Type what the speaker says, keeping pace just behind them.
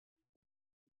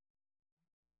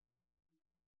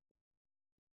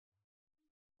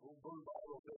go to the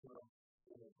Bible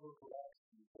in the book of Acts,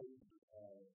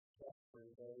 chapter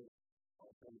 8,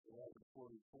 on page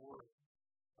 1144.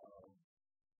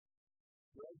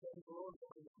 Right down the road,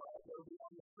 when the crowd goes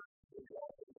down the street, they go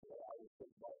out and say, I would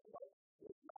think about life,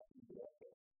 it's not to be that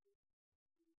way.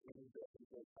 It is definitely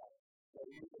good time. So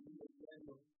you can read the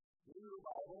Bible,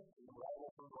 and the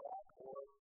Bible from the last or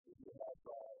if you have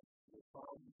your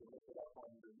phone, you can look it up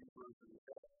on the new version of the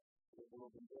text. It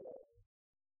will be there.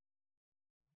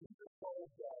 Jesus told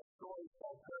stories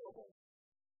called parables.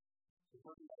 So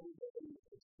for everybody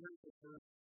experiences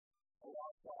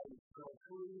alongside eternal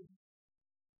truth,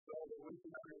 so that we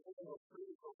can understand those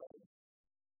spiritual things.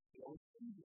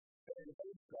 See and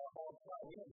face that all the time.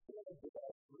 We understand that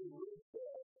that's really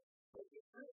good. But the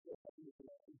spiritual things, the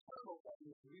eternal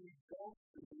things, we don't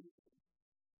see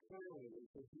clearly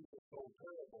because Jesus told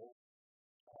parables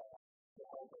to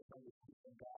help us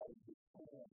understand God and His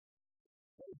plan.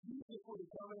 So if Jesus were to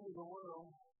come into the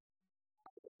world,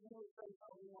 He would say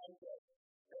something like this.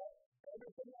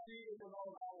 Everything I need is in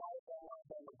all my life, I want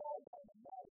to have all my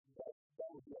life. That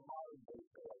would be a modern day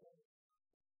parable.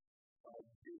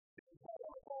 Jesus had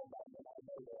all my life, I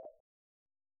know that.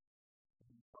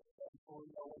 Before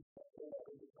no one said that,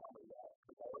 it was coming back.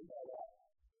 Because I already know that.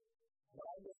 But I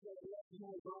just said, yes, you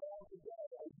will go on to God.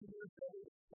 I do this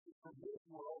from this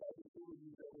world. I just do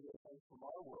these everything from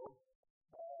our world.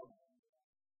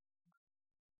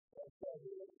 And so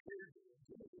here's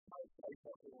Jesus might say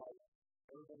something like,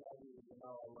 everything I need to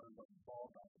know, I learned from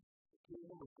Paul. The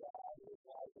kingdom of God is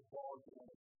like a ball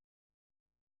game.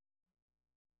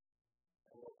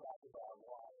 And we'll talk about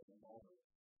why in a moment.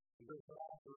 Because the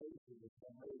observation that's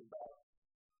been made about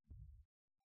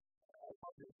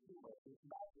this human, it's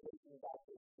not thinking about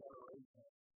this generation.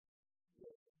 We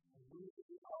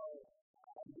are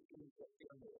looking at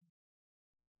image.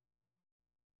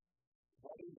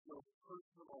 What is your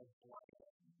personal plan?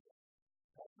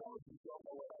 Some of you don't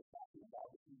know what I'm talking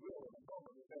about, but you will in a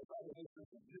moment, because I'm an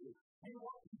interested you. We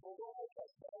want people to like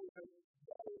us.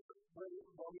 That is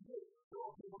what we do. We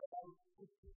want people to have a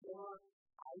particular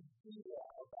idea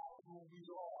about who we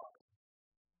are.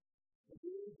 The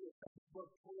age of Facebook,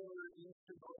 Twitter,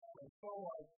 Instagram, and so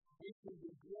on, we can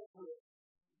begin with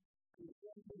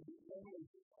presenting the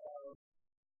image of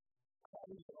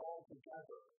coming all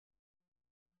together.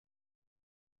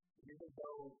 Even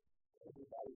though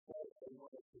everybody says they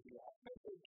want it to be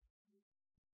authentic.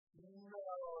 No.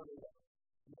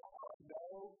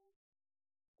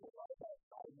 It's not about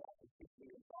I'm not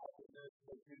particularly involved in this,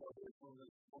 but there's one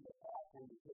on the top where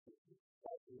you put the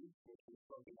tattoos, which is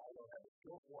something I don't have a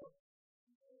skill for.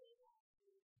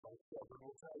 My children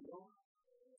will tell you.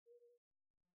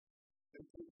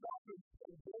 It's not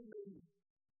a daily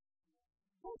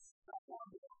what's stuck on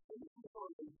the Facebook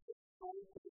or the story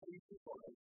to the Facebook or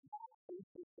the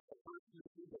Facebook to the person to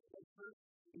see the picture.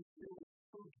 It's really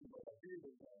spooky what I do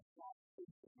with that. It's not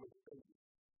Facebook with Facebook.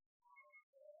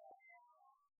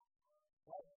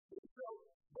 So,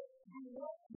 but you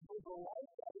want people to like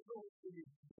that. You don't see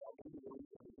everybody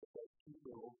that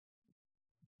people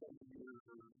 7 years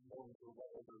or more or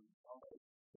whatever so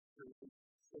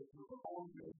for the whole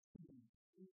year,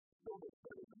 it's still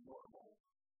better than normal.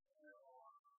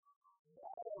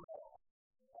 I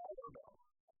don't know.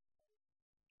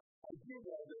 I do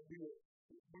know that we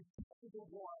typically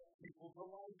want people to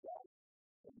like that.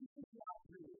 And this is not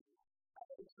true. I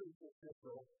think it's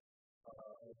official,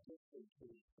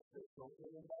 official in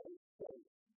the United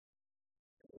States.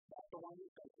 And it's not the one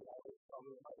that says that, it's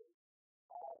probably another.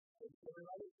 It's in the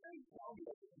United States now,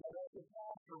 but as a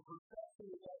pastor,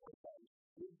 professing is everything.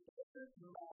 It doesn't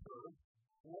matter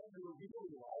what you're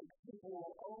really like, people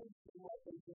will always do what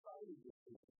they decided to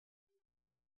do.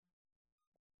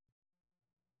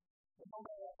 And no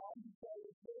matter how you try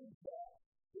to change that,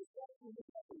 it's actually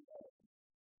everything.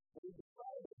 They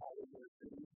decide how to do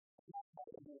things, not how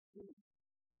to do things.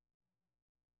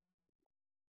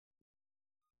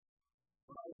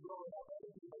 When I was growing up,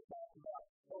 other people talked about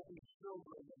helping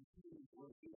children and teens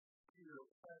with peer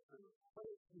pressure. What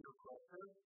is peer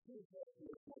pressure? Peer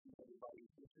pressure is when everybody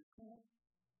thinks it's cool.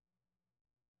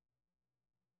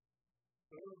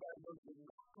 So everybody knows that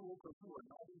you're cool because you are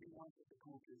not even one of the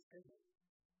cool kids anyway.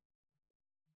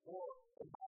 Or in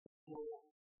high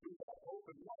school, we have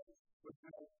open nights, which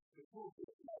has the cool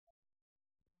kids night.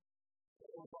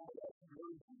 Or some of that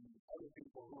version of other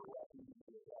people who are lucky to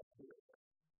do that too.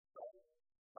 Right?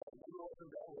 We open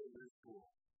that way in school.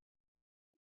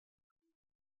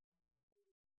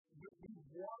 We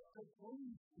want to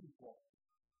please people.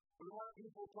 We want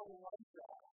people to like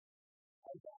that. I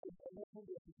mentioned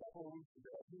this a couple of weeks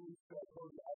ago. I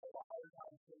have a hard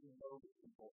time saying no to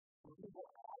people. When people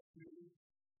ask me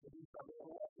to do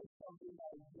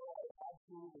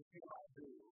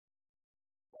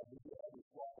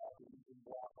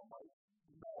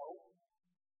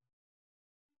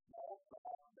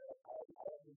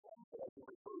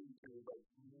to, but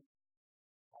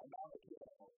I'm not a kid.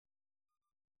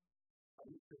 I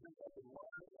used to think I could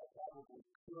learn, I probably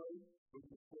could, but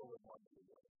you still would want to do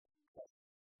it.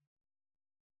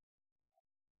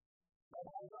 And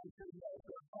I was thinking that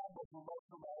was a problem for most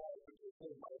of my life,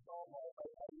 because my whole life I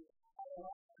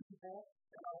like people,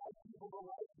 and I like people to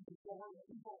like me, so when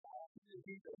people ask me to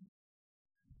do things,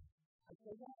 I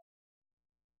say no.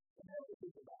 I never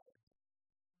think about it.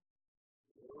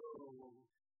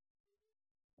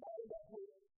 I end up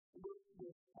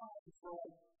with time for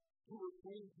like 2 or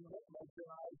 3 commitments, and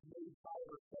I've made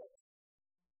 5 or 6.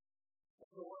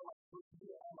 So what am I supposed to do?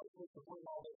 How am I supposed to bring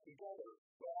all this together?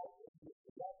 Well,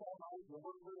 that's all right. You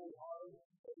work really hard,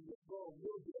 and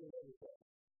you'll get everything.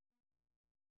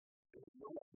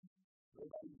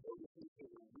 Nobody notices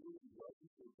that you're really working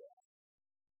through that.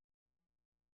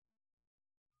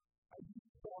 I used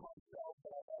to tell myself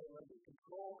that I had it under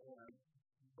control, and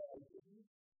but I didn't.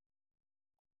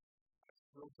 I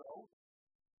still don't,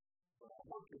 but I'm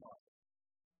working on it.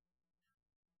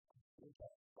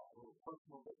 Okay, so a little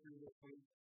personal history this week.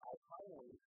 I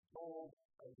finally told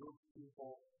a group of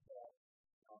people that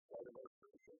outside of our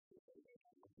church,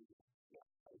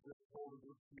 I just told a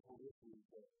group of people this week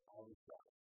that I was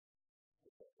done. I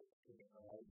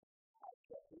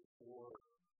kept it for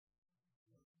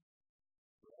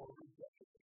over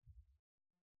decades.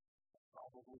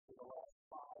 Probably for the last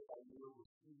 5, I knew it was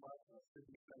too much, and I should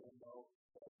be saying no,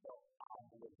 but I felt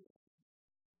obligated.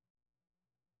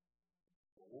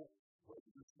 So,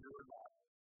 whether this year or not,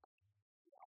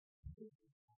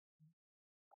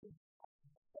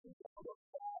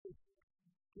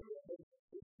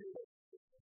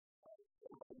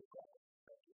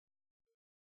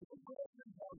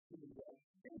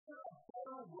 is there a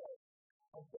better way,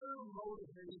 a better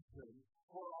motivation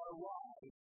for our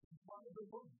lives to find the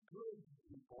most good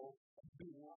people and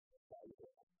be one like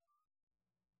them?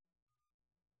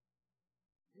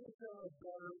 Is there a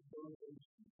better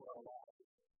motivation for our lives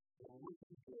than we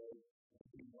can good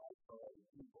and be like other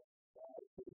people? I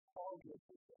think Paul gives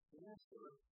us the answer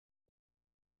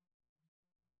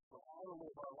for how to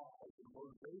live our lives, the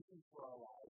motivation for our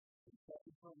lives, in 2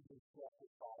 Corinthians chapter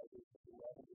 5, verses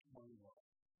 11 to 21.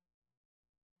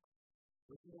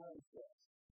 Listen to what it says.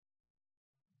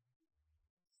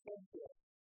 Subject.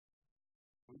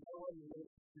 We know what it is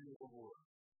to do the word.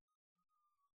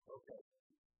 Okay.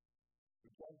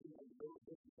 We're jumping in the middle,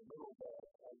 this is the middle of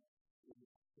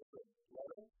it's a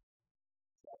letter.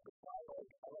 Chapter 5,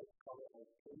 I like to call it like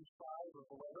page 5 of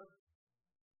the letter.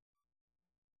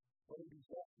 What did he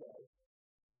just say?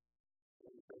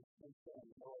 It says,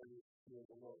 you know what it is to do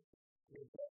the word. It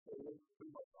just says, we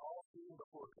must all stand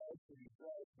before Christ and be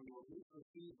judged, we will each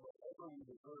receive whatever we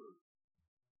deserve.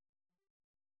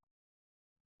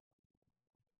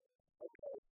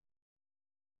 Okay.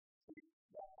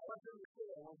 Now, I want you to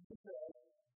understand, when he says,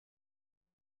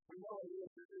 we know it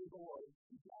is to do the word,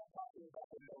 he's not talking about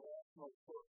an irrational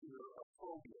fear or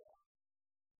phobia.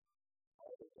 I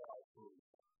think that's true.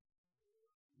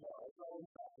 No, that's not what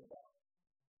he's talking about.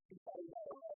 He's talking about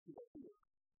irrational fear.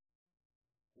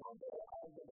 One day,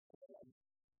 I'm going to stand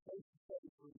face to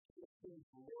face with Christians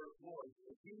who were Lord,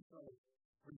 and he's going to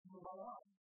redeem my life.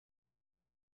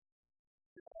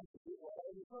 He's going to do what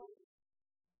I deserve.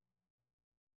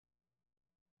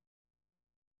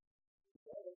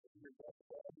 Your best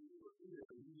friend, you were here,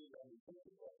 and you didn't understand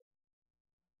it.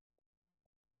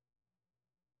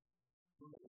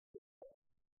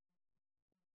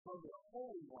 From the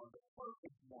Holy One, the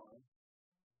perfect one,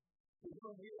 is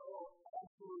when we owe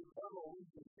absolute total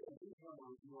allegiance to His going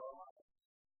to review our lives.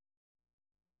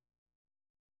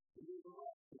 It is a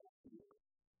lot to do.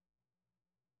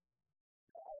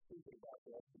 I think about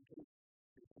that because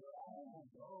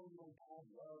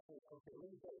okay,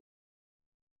 let me tell you.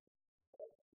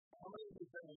 How many of you have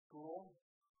been in school?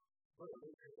 What are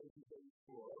they in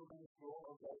school? Everybody in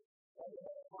school? Okay.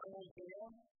 Final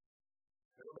exam?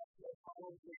 Everybody has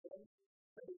final exam?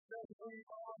 And it says where you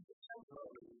are on the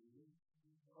temporary.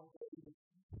 Okay.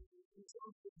 It's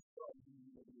something study.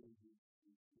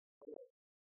 Okay.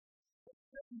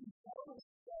 You want to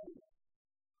study.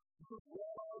 You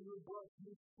read all your books,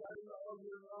 you study all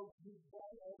your notes, you've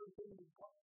done everything you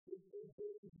can. If you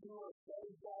are a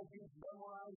study guide, you've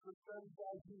memorized the study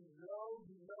guide, you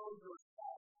know your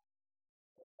stuff.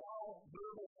 How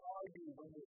nervous are you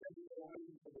when you're studying or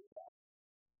reading for the test?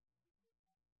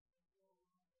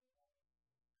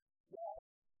 Yeah.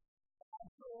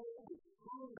 Absolutely.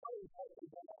 Who knows what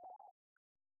you're going to ask?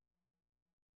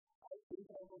 I think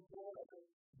I was born of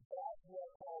it. That's what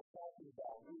Paul's talking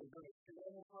about. We are going to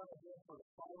stand in front of him for the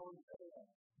final exam.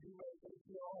 You may think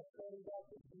you all studied up,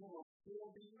 but you will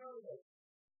still be nervous.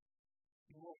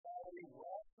 You will have a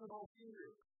rational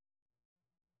fear.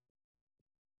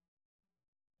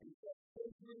 And so,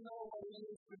 if we know what it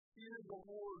is to fear the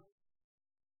Lord,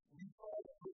 we try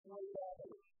to persuade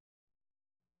others.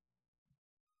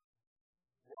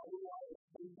 Why do I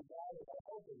bring the God of our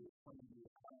hope is coming to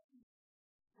the country?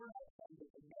 We're not trying to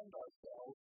commend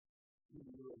ourselves to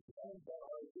you again, but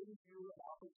are giving you an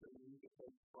opportunity to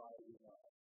take pride in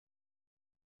us.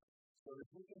 So that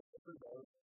we can consider those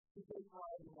who take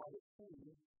pride in what is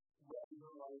seen, rather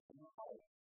than what is in the heart.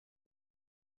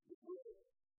 If we're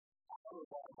out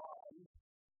of our mind,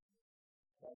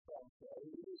 as some say,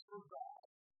 it is for God.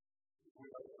 If we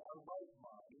are in our right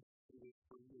mind, it is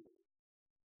for you.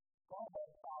 God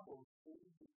has problems.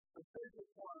 The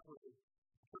biggest one for the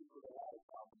church with a lot of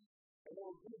problems. And there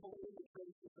were people in the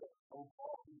church that said, oh,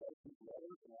 Paul, he does these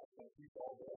letters, and I can't keep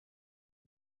all this.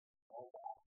 All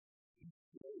that. He's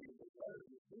creating the letters.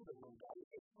 He's moving them down to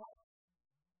the front.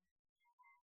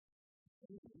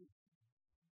 He's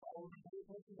always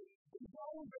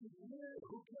been weird.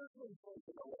 Who cares when he's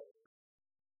taken away?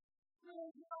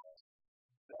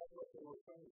 That's what they were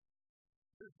saying.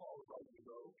 This Paul was like, you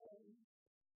go, okay.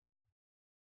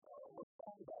 Let's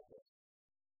talk about this.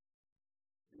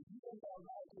 If you think I'm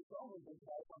not just only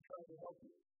because I'm trying to help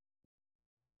you.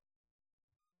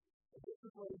 And this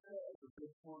is what he says in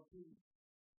verse 14.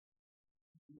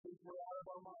 You think we're out of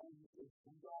our minds, it's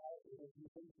from God, and if you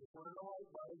think we're in the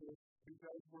right mind, it's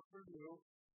because we're for you,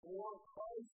 or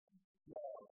Christ's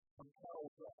love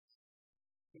compels us.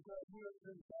 Because we have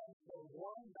been sent that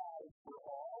one died for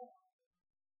all,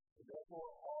 and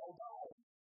therefore all died.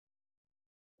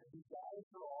 And he died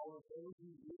for all of those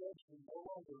who live and no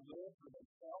longer live for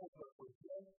themselves, but for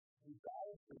him who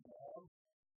died for them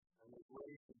and was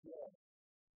raised again.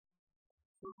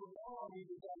 So from now on, we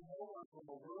become more from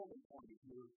a worldly point of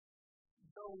view.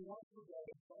 So we want to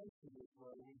get a sense of this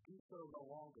way, we do so no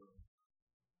longer.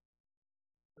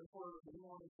 Therefore, if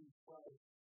anyone is in Christ,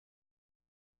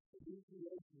 the new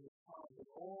creation is come, and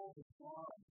all the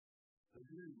time, the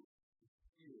new is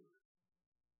here.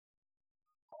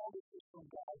 All this is from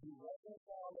God who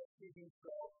reconciled us to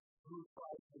himself through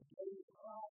Christ and gave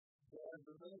us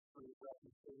the ministry of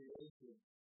reconciliation.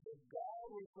 That God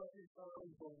was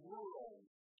reconciling the world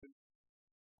to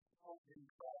himself in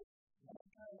Christ, not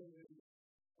counting any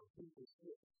of people's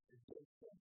sins against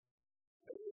them.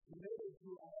 They were committed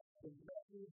to us the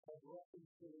message of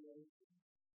reconciliation.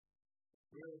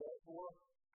 We are therefore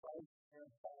Christ's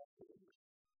ambassadors.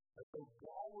 And so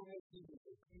God will make his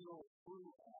appeal through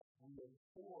us. We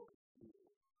implore you.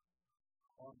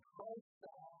 On Christ's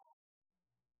behalf,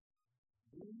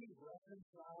 be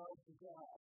reconciled to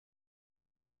God.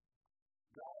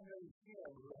 God made him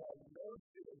who had no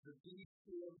sin to be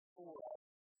sin for us,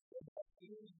 so that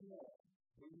in him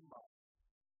we might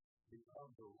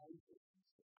become the righteousness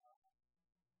of God.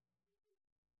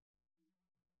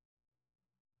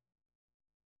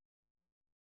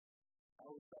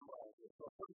 I will summarize this. The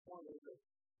first point is that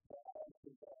God has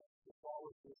confessed. If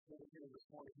Paul was just sitting here this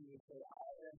morning, he would say,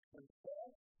 I am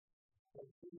confessed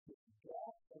that Jesus'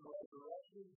 death and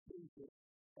resurrection changes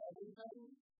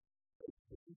everything. It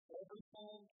changes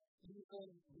everything, even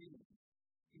me,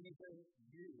 even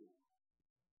you.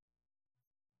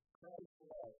 Christ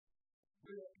said,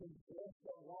 we are convinced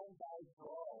that one died for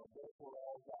all, and therefore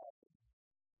all died.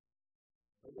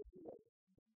 But this is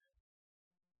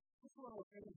one of the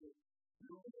things that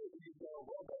you really go,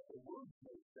 well, that the words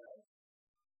make sense.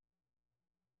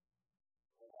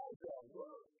 Well, how does that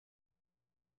work?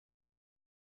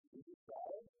 Jesus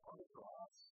died on the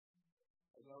cross,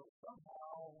 and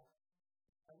somehow,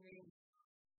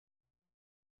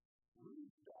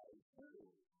 we died too.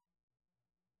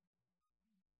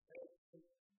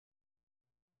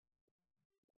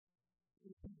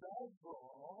 If he died for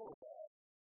all of us,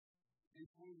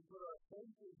 if we put our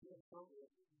faith in him,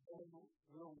 then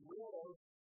we'll live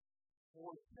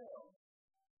for him,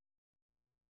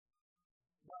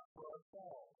 not for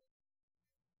ourselves.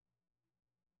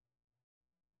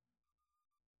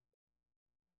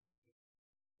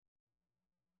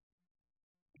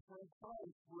 In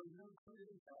Christ, we're new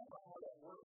creation. I don't know how that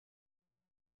works.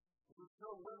 We're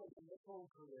still living in this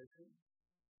old creation,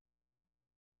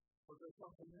 but there's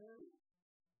something new.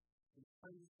 It's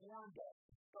transformed us.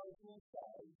 It starts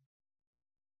inside.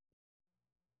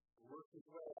 It works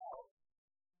its way out.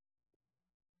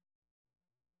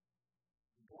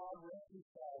 God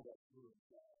reconciled us to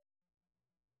himself.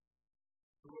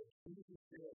 So what Jesus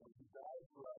did when he died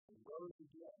for us and rose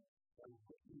again, and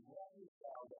he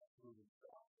reconciled us to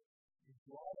himself. He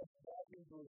brought us back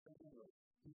into his family.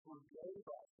 He forgave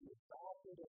us. He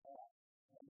adopted us back.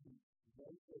 And he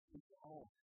made us his own.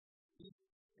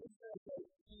 It says that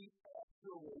he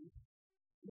actually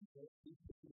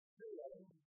stood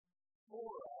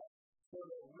for us so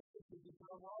that we could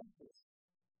become righteous.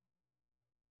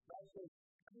 Not just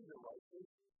kind of righteous,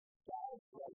 God's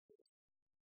righteous.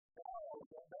 Now,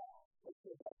 let's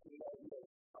go back to the idea of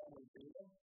final exam.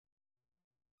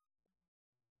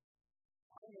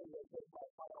 I'm going to take my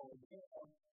final exam,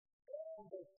 and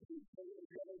the teacher is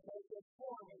going to take it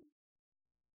for me.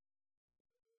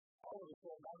 I would have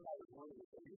said I'm not as worried as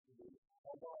I used to be,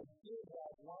 although I did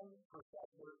have one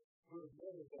professor who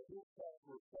admitted that his tests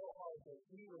were so hard that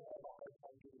he would have a hard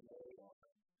time getting A on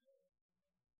them.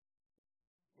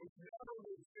 Which never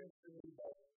made sense to me,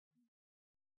 but,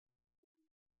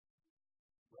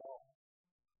 well,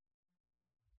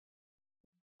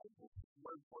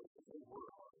 more importantly, they were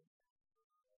hard.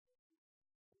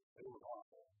 They were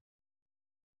awful.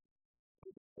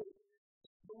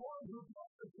 The one who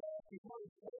got the test before he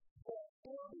said, I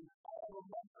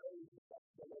remember a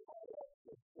test that I had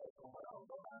to take on my own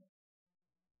mind.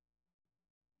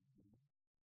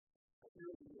 I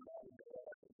feel like you're not even going to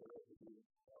have to do it with you.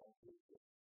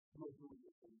 You're doing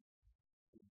the thing.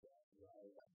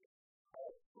 I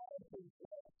tried to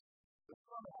test the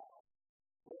somehow,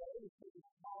 whether it is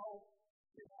how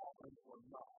it happened or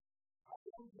not. I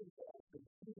don't think that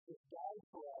Jesus died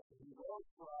for us, and he rose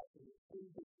for us, and he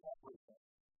saved us everything.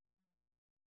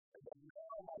 And that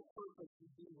now my purpose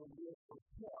is to live for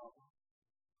him,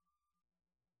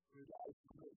 who died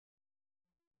for me.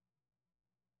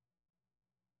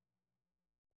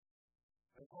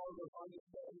 And part of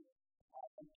understanding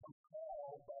I'm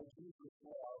compelled by Jesus'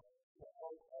 love to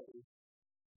help others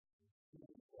in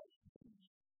this question.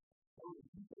 So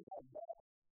if you think I'm that,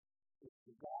 it's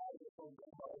the God that will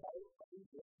give my life, I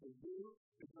think it's for you,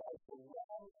 because the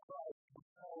love of Christ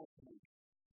compels me.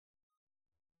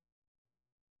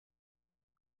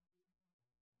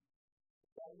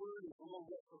 That word is a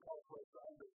little difficult for us to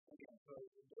understand, so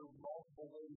there are multiple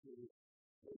ways to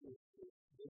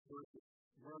this word is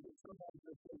worded. Sometimes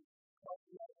they say, God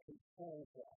controls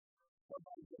that.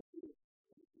 Sometimes they say,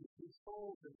 He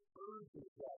controls and urges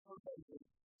that. Sometimes they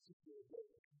say,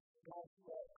 God's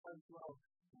love comes from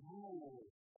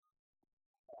rules.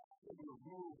 And you're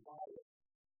ruled by it.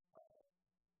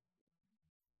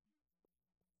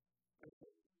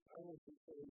 I want to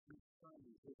say three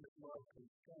times that this love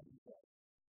controls us.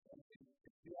 And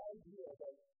the idea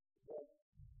that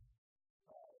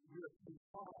we're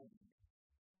confined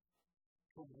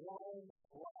to one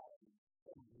life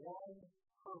and one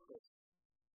purpose.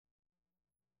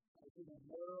 It's a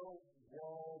narrow,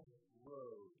 walled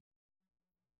road.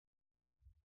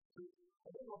 I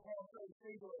think what Paul says to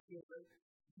us is that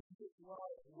this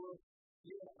love was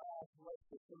given us like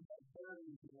the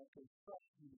cemeteries in a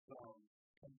construction zone,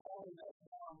 compelling us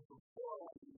down from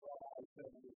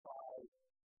 475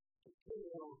 to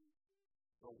 2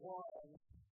 to 1.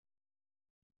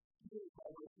 Here's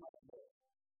how it's not there.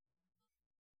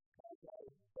 God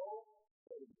has both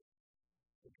ways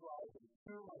to drive in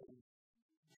 2 lanes.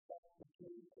 That's the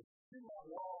case. It's 2 on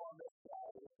wall on this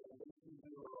side, and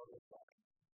 18 on this side.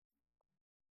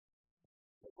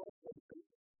 The first thing is,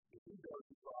 if he goes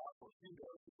across or she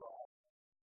goes across,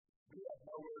 we have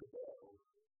nowhere to go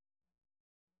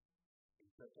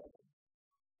except heaven.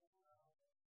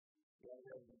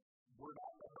 We're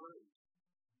not in a hurry.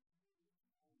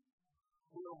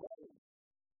 We're ready.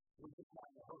 We're just not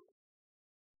in a hurry.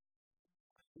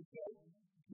 Because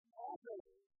also,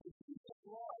 if you just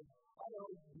love, I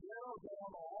don't narrow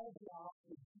down all the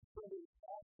options. So there's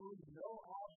absolutely no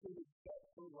option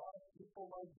except to love people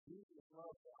like Jesus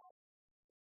loved God.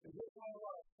 And this is why I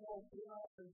want to pull us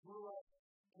and through us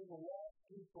to the lost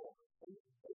people.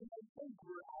 And I think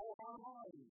we're out of our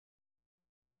minds.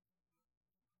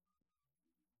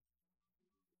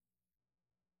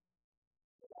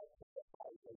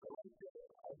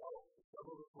 I know some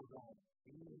of us were going,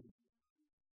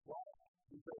 why?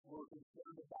 Because we're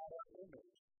concerned about our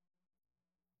image.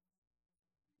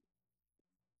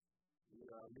 You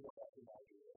don't have to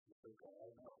imagine this. You think, I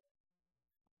know.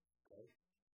 Okay?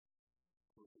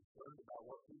 We're concerned about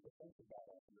what people think about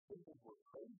us. And the people were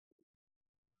crazy.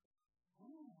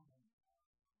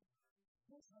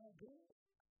 That's not good.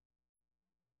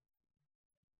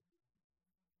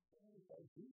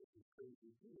 Jesus is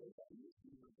crazy too.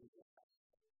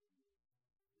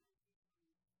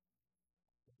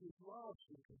 His love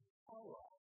should compel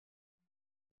us.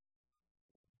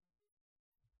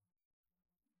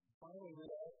 Finally,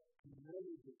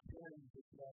 committed to carrying this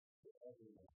message to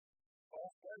everyone.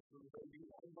 All special that you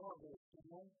know I'm going to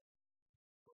stand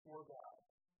before God.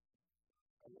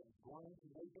 And I'm going to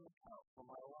make an account for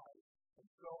my life. And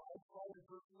so I try to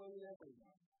persuade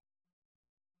everyone.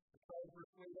 try to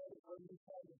persuade others? What are you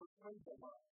trying to persuade them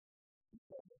of? He's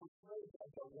trying to persuade them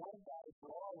that one died for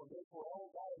all, and therefore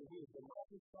all died, and we have been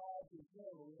reconciled to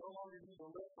Him, and we no longer need to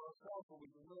live for ourselves, but we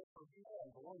can live for Him,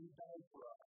 the one who died for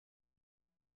us.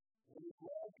 And His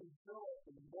love can fill us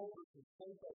and mold us and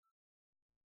shape us,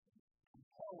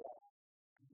 compel us,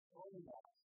 and train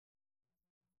us,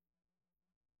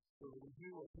 so that we do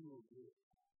what He will do.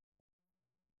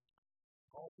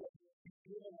 Also, He's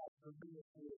given us the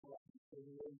ministry of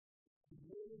reconciliation. He's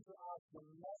given to us the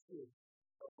message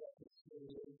of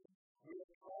reconciliation. We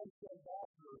are Christ's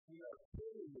ambassadors. We are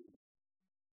enemies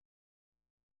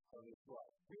of His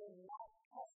love. We are not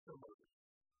customers.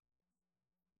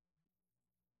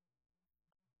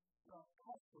 We are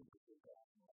customers of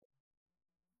God's love.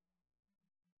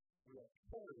 We are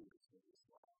carriers of His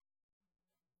love.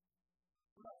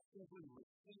 We're not simply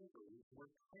receivers,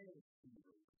 we're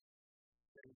transceivers,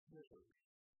 transmitters.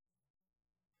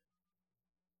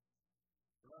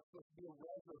 We're not supposed to be a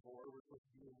reservoir, we're supposed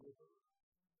to be a river.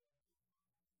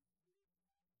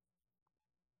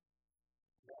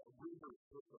 That river is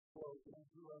supposed to flow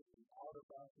into us and out of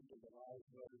us into the lives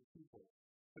of other people.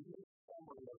 But here's a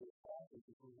summary of this passage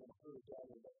if we're going to put it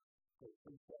together. The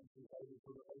three sentences I use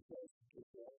for the relationship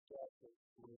to justice,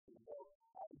 which is about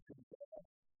how to confess.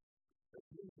 But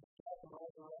Jesus talks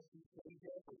about the rest of the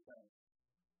everything.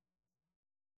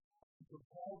 To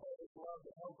compel by His love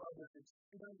to help others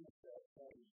experience that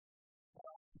faith.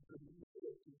 To use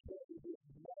it to carry this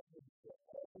message to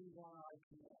everyone I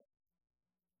can.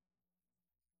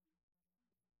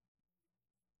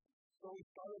 So we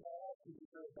started by asking, is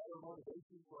there a better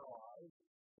motivation for our lives?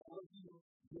 What do you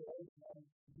give and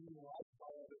be liked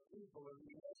by other people? And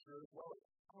the answer is, well,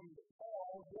 it's coming to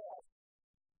all, yes.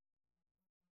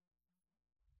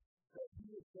 That He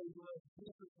would say to us,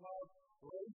 Jesus' love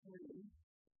raised me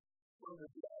from the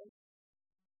dead.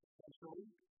 Essentially,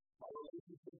 my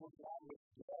relationship with God was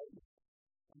dead.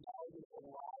 And now it is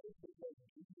alive because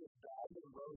Jesus died and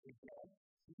rose again.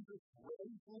 Jesus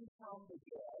raised me from the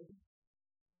dead.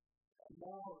 And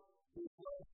now His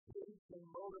love shapes and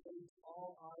motivates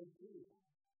all I do.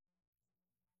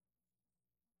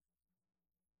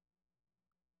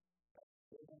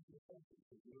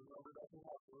 If you remember that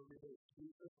word,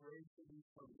 Jesus raised me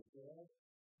from the dead,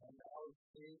 and now it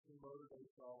shapes and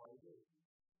motivates all I do.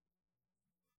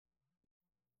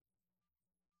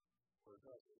 Or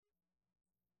does it?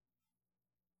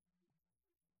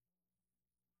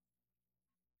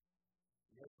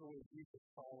 That's the way Jesus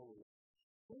followers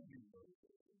should be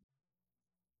motivated.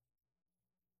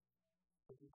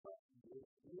 But the question is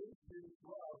His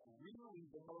love really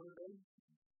the motivation?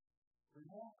 Or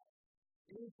not?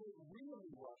 Is it really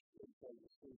what's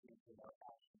shaping from our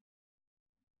actions?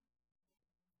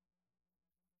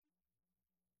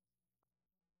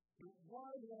 Why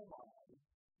am I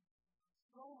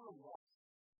so reluctant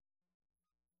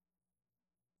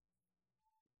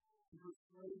to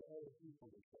persuade other people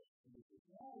to trust Jesus?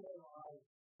 Why am I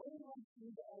always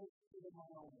seem to always get in my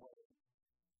own way?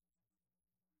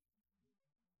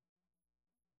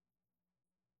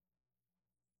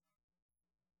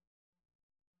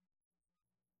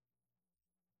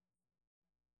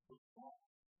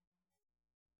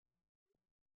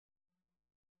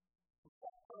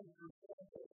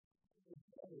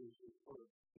 For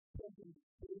taking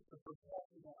space and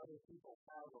protecting other people's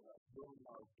power of building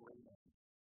our brain,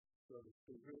 so to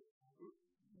speak.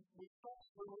 We stop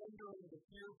surrendering to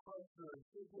peer pressure and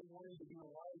simply wanting to be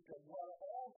liked at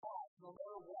all costs, no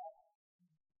matter what.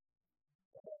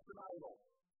 That's an idol.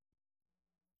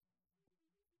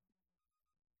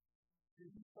 If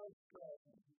you start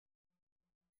stressing,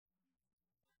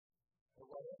 or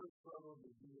whatever struggle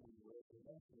you're dealing with,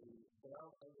 eventually,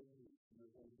 without underneath, you're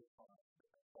going to find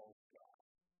a false God.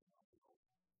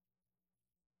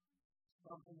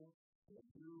 Something that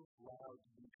you allow to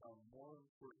become more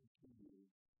important to you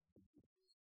than Jesus.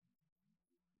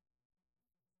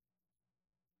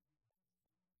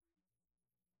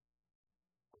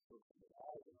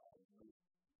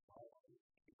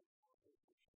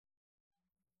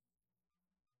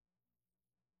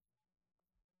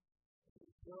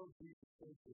 So Jesus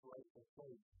takes his rightful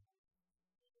place.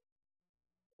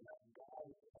 And that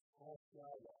God is a false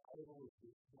God, the idol is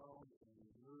dethroned and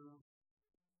removed.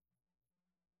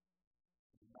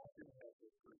 Nothing has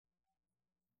the truth.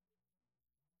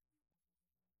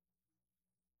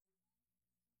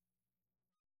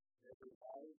 Every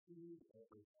attitude,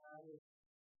 every habit,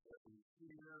 every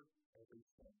fear, every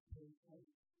temptation,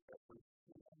 every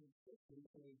sin that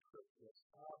easily trips us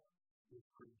up is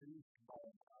produced by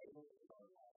an idol in our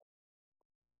life.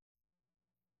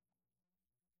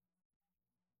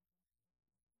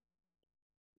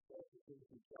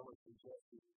 Timothy Keller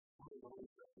suggested one of the ways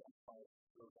to identify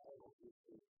those idols is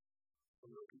to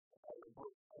look at the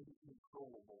most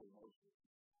uncontrollable emotions.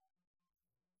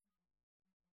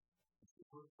 It's to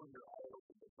look for your idols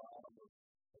at the bottom of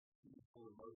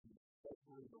peaceful emotions,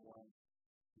 especially the ones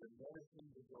that never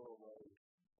seem to go away,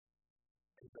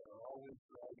 and that are always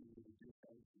driving you to do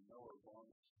things you know are wrong,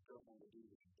 but you don't want to do,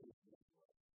 but you do it anyway.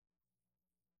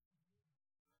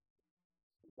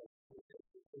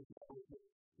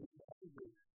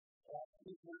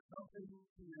 If there's something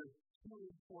here too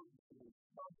important to me,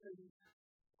 something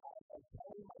I'm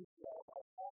telling myself I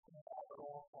have to have at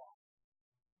all costs.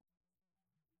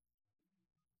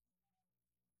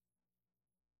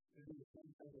 Maybe the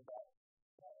same thing about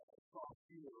strong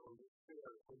fear or despair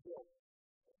or guilt.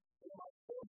 Am I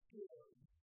so scared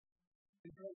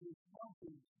because there's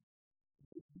something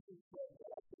that you said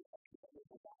that I think I can live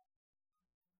without?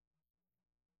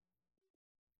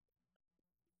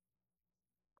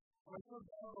 I feel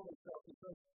down on myself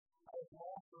because I've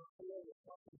lost or failed at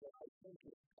something that I think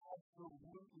is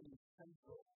absolutely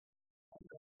essential. And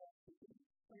the fact that it's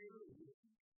clear is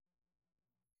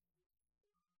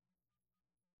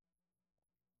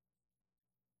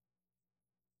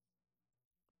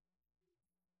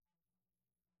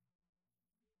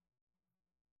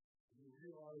you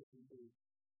realize that there's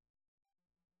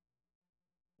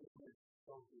different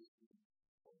focus,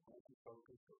 or focus,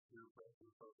 or peer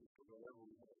pressure focus, or whatever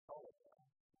we want to call it now.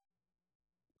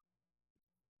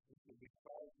 It's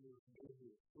because you've made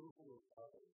the approval of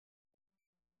others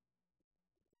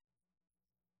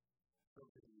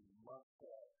something you must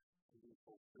have to be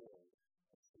fulfilled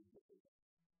as significant.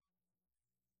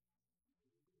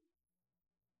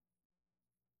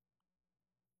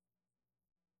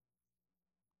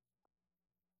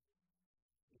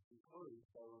 It's encouraged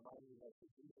by reminding us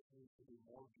that Jesus needs to be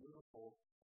more beautiful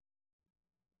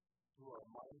to our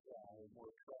mind's eye and more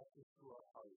attractive to our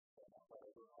hearts than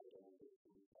whatever idol it is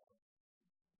that we have.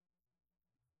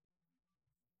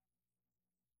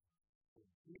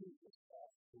 Jesus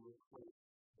has to replace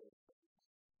those things.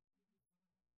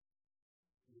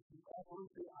 If you ever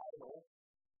the idol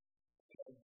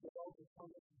and fail to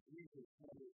come to Jesus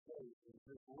in his faith and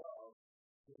his love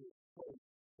in his faith,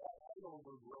 that idol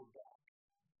will grow back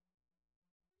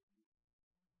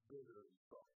bigger and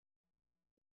stronger.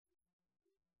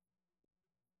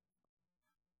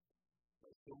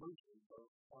 The solutions are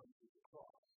found in the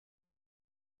cross.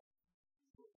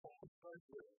 So Paul says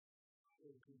here,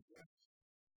 in confess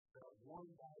that one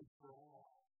died for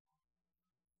all.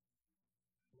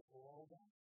 For all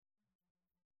that.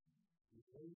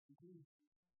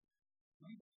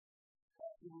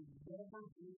 It would never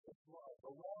be the blood.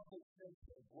 The law that says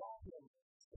that brought him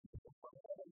from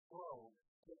heaven's throne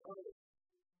to earth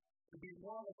to be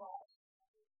one of us.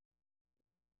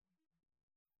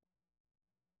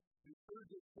 We've heard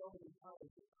this so many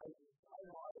times. I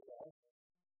know I was.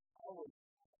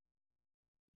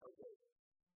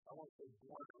 I won't say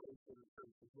born or raised in the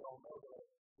church, because we all know that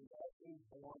we were actually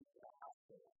born in a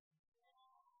hospital.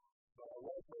 But I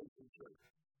was raised in church.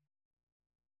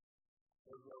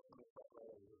 There's no from the front right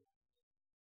over here.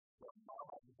 But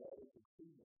mom and dad could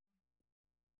see me.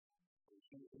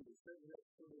 She was sitting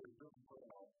next to me and doing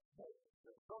well.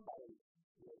 But somebody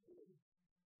was doing.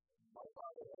 My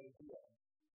father had a deal.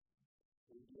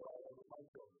 He would do all over my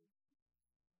children.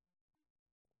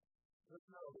 Just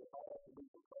know that if I have to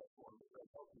leave the platform because I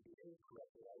help you behave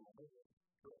correctly, I will make it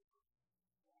correct.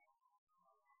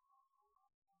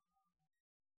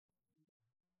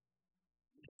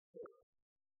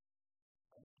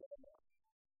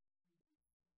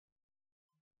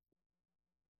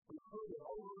 We heard it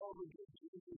over and over again.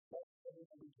 Jesus said that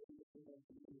he became the King of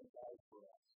Kings and died for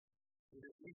us. It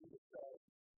is easy to say,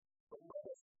 but let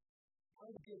us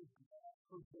try to get back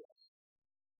for this.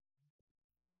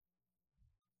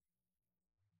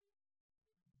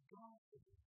 God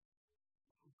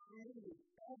created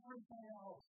everything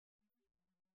else.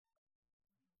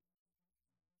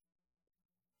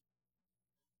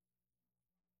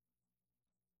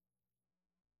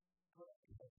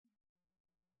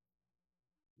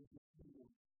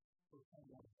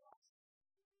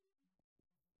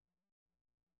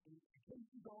 In case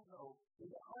you don't know,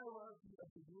 in the hierarchy of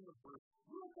the universe,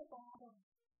 we're at the bottom.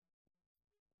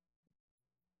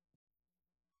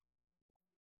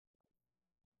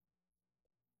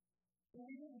 So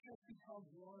we didn't just become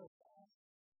one of us.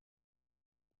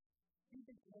 We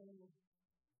became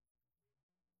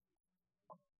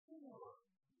a poor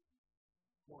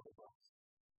one of us.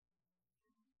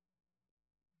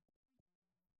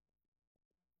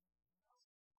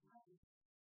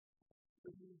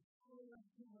 The entire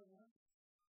human race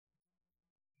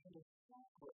and the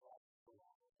sacrifice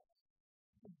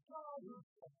the God who's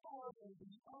above and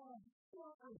beyond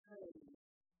everything.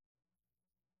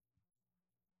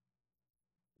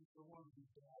 He's the one who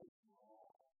died for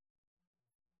all.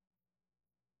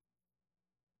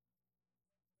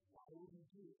 Why would he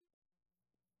do it?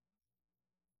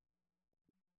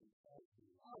 Because he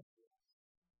loves us.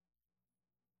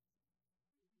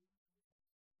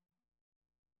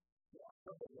 Yeah,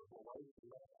 somebody else will wait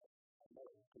for that. I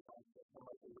know, because I'm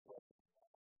somebody who's a question.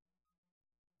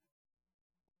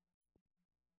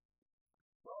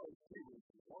 Well, it's two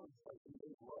reasons. One is that he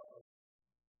is love.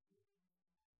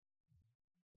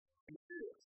 He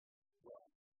is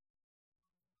love.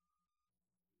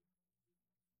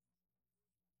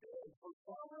 And for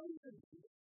some reason,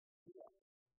 yeah,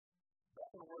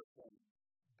 that's the worst thing.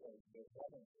 The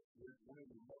heaven is one of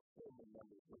the most family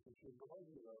members, which is the one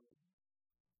who loves us.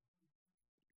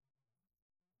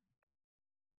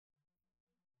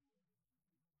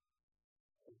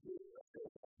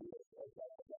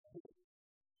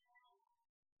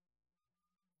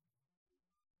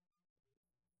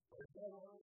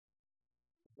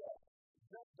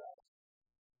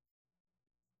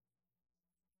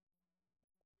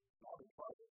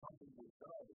 Something we've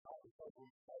done, it's not something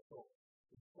special.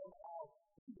 It's somehow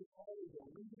he's only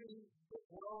believing the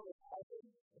throne of heaven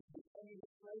and becoming the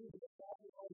slave of the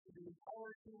sacrifice to the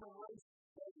entire human race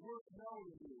that worth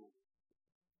knowing you.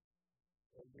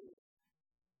 And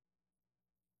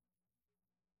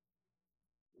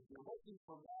if you're looking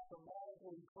for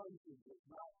mathematical equations, it's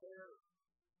not there.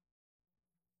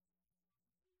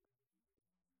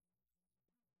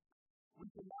 We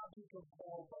cannot be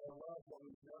compelled by a love that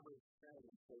we've never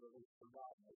experienced or that we've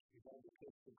forgotten it. We've had to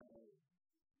kiss the pain.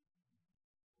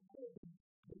 We can't be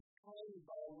controlled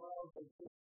by a love that's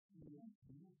just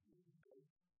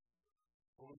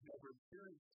or we've never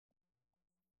experienced.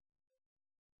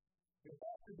 It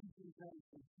has to be contained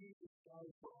in Jesus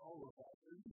died for all of us.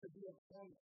 There needs to be a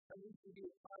point, there needs to be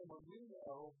a time when we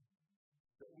know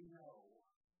that we know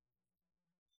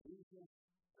Jesus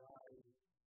died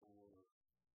for us.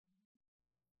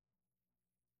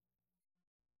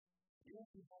 Yes,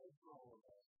 he died for all of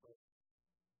us, but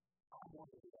I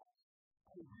wanted that.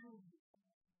 I really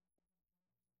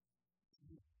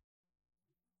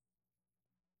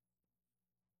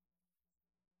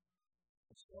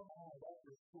somehow that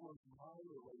restores my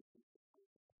relationship.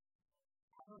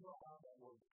 I don't know how that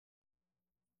works.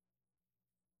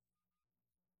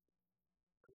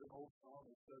 There's an old song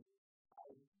that says,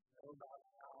 I know not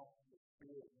how the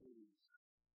Spirit moves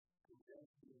to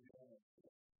rescue humanity.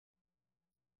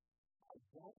 I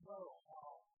don't know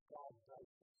how God does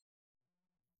this.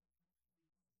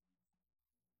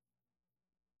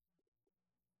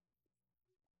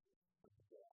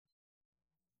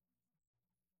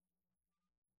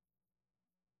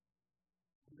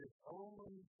 It is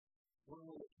only when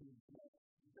we confess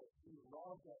that He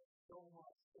loved us so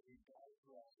much that He died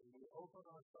for us, and we open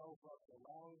ourselves up,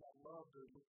 allowing that love to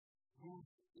move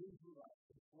into us,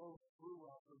 to flow through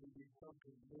us, and we become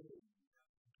committed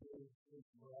to His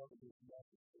love and His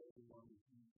message to everyone we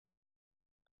meet.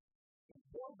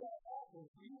 Until that happens,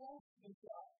 we won't speak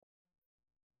up.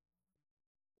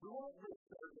 We won't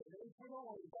research it. We don't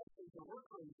want to think that we're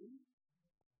crazy.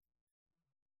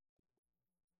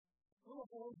 We don't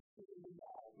want to see it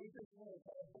now. We just want to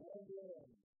kind of blend in.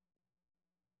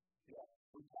 Yeah,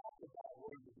 we talked about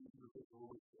ways to be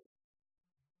individualistic.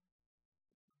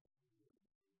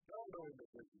 Don't know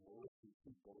individualistic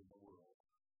people in the world.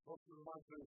 Most of them like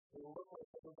to look like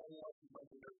everybody else and like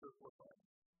their circle of friends.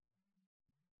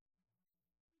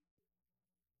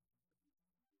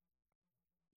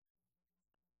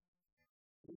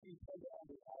 If you say that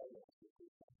the audience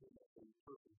is something that they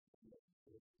purposely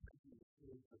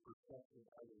is the perception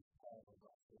others have of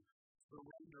us.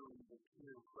 Surrendering the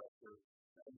peer pressure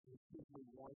and simply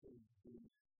wanting to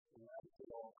last at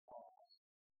all costs.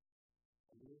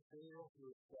 And we fail to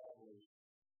establish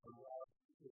a love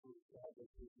to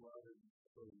establish His love and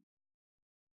faith.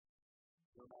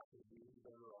 We're not going to be any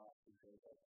better off because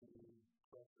that same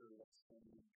pressure, that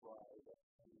same pride, that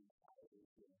same power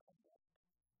is going to come back.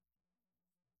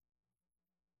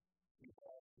 We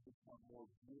have to become more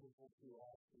beautiful to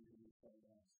us than anything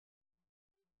else.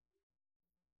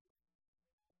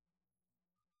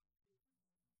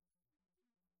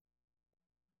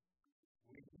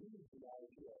 We use the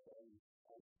idea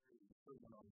of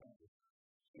sermon on Sunday.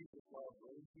 Jesus' love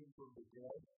raised Him from the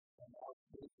dead, and our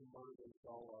faith and motivates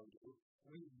all our lives.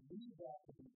 We need that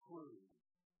to be true.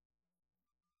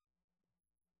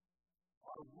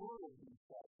 Our world needs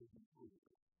that to be true.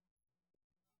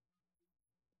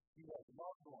 We have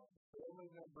loved ones, family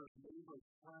members, neighbors,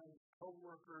 friends,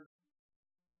 co-workers,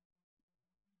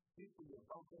 people you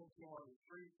bump into on the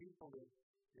street, people that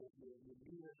you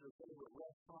meet at your favorite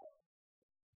restaurant.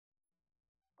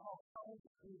 All kinds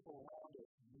of people around us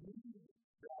need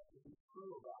that to be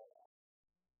true about us.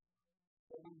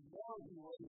 So we know He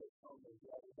raised us from the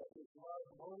dead, that His love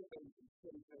motivates and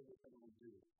shapes everything we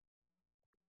do.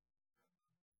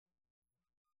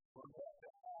 For that to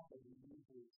happen, we need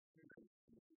to experience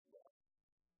Jesus' love.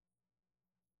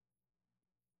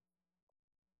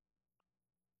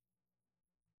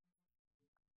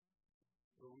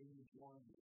 So we need to join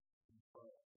you in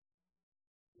prayer.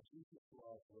 The Jesus'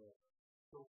 love will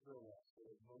fulfill us,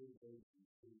 will motivate us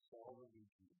to solve our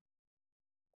issues.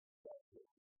 That's it.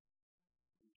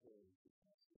 We carry the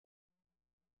message.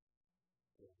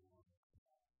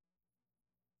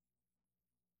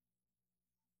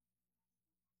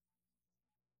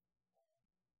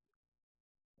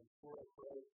 Before I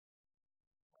pray,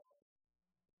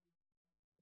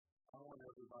 I want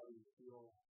everybody to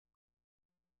feel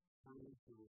free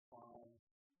to respond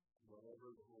to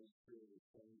whatever the Holy Spirit is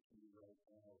saying to you right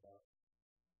now about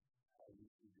how you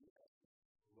can do that.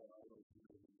 What I don't do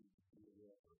that you need to do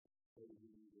it, or whether you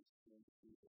need to spend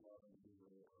Jesus' love in you,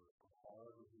 or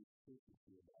however He's speaking to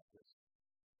you about this.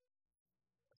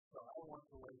 So I want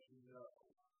to let you know,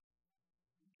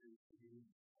 in case you need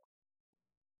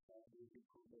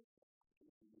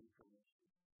permission,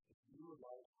 if you would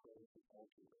like to pray for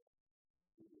culture,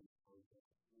 we will pray for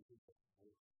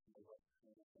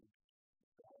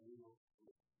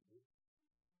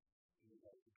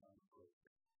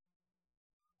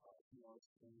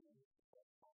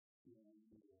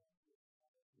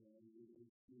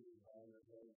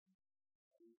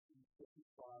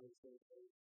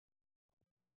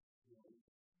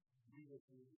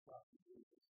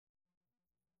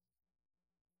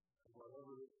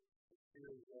whatever the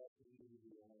Spirit is asking you to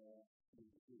do, I ask you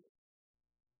to do it.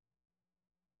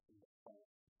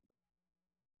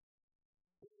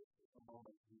 A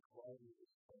moment to quiet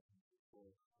this presence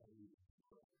before I leave.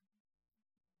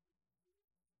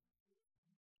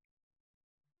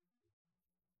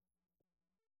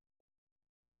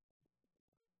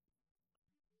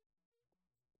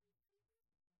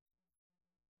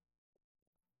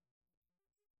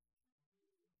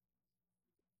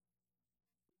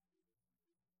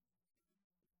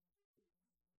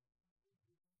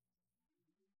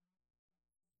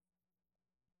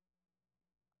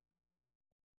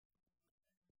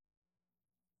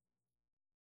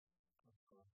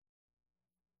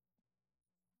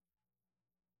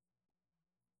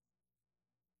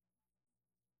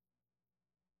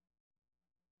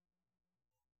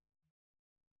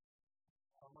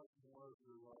 How much more of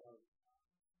your love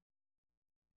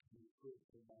do you put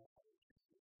in my heart?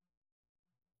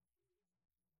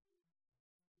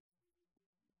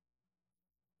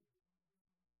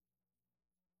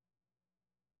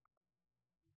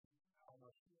 How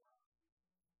much more?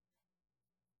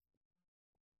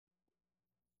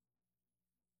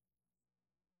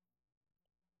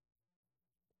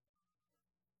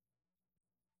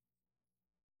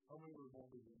 How many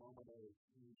remember the moment I was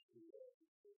huge to you?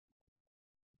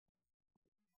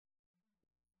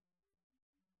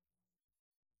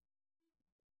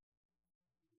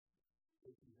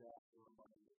 This is after a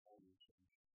moment of holy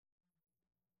change.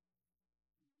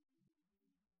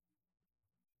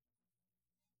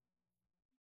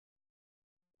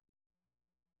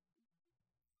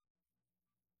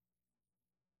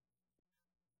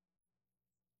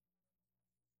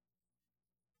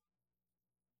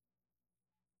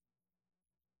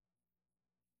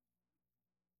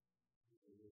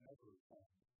 There's never a time,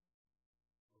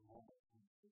 a moment when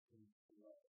it seems to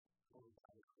love. Always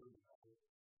had a clue about it.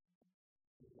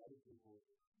 There's other people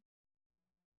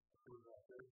who are out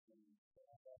there and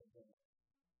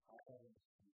I haven't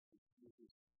Jesus.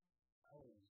 I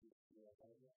haven't speak to you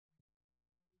about it.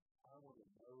 I want to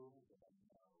know that I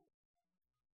know.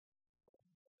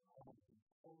 I want to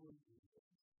totally do this.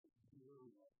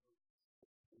 Really want to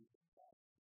speak about it.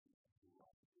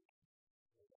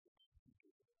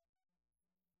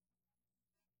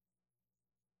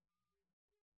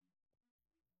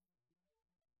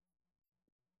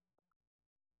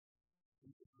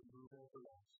 Remove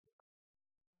everlasting.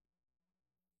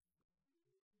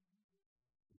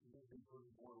 If you want to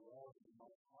bring more love in my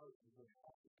heart, you're going to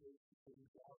have to take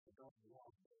things out that don't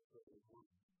belong but they work.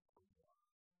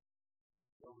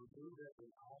 So remove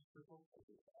every obstacle,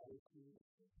 every attitude,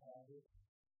 every habit,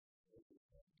 every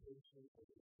temptation,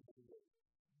 every sin that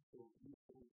will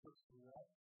easily push me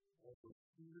up, every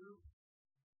fear,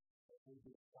 every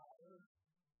desire,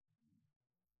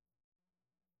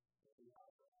 every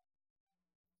outcome.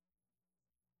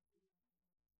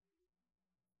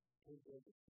 Take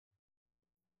everything.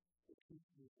 keep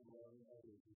me from loving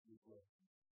others as you will.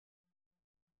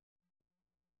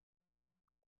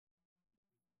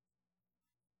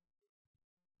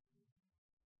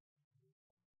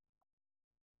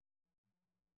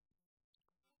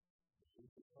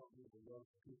 Jesus help me to love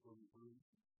people who bring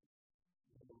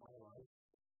into my life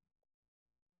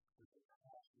with a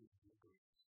passion for grace.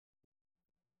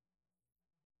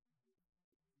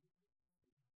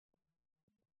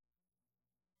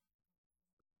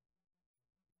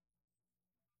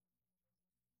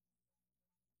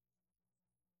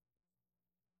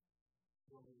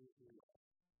 Lord, we do that.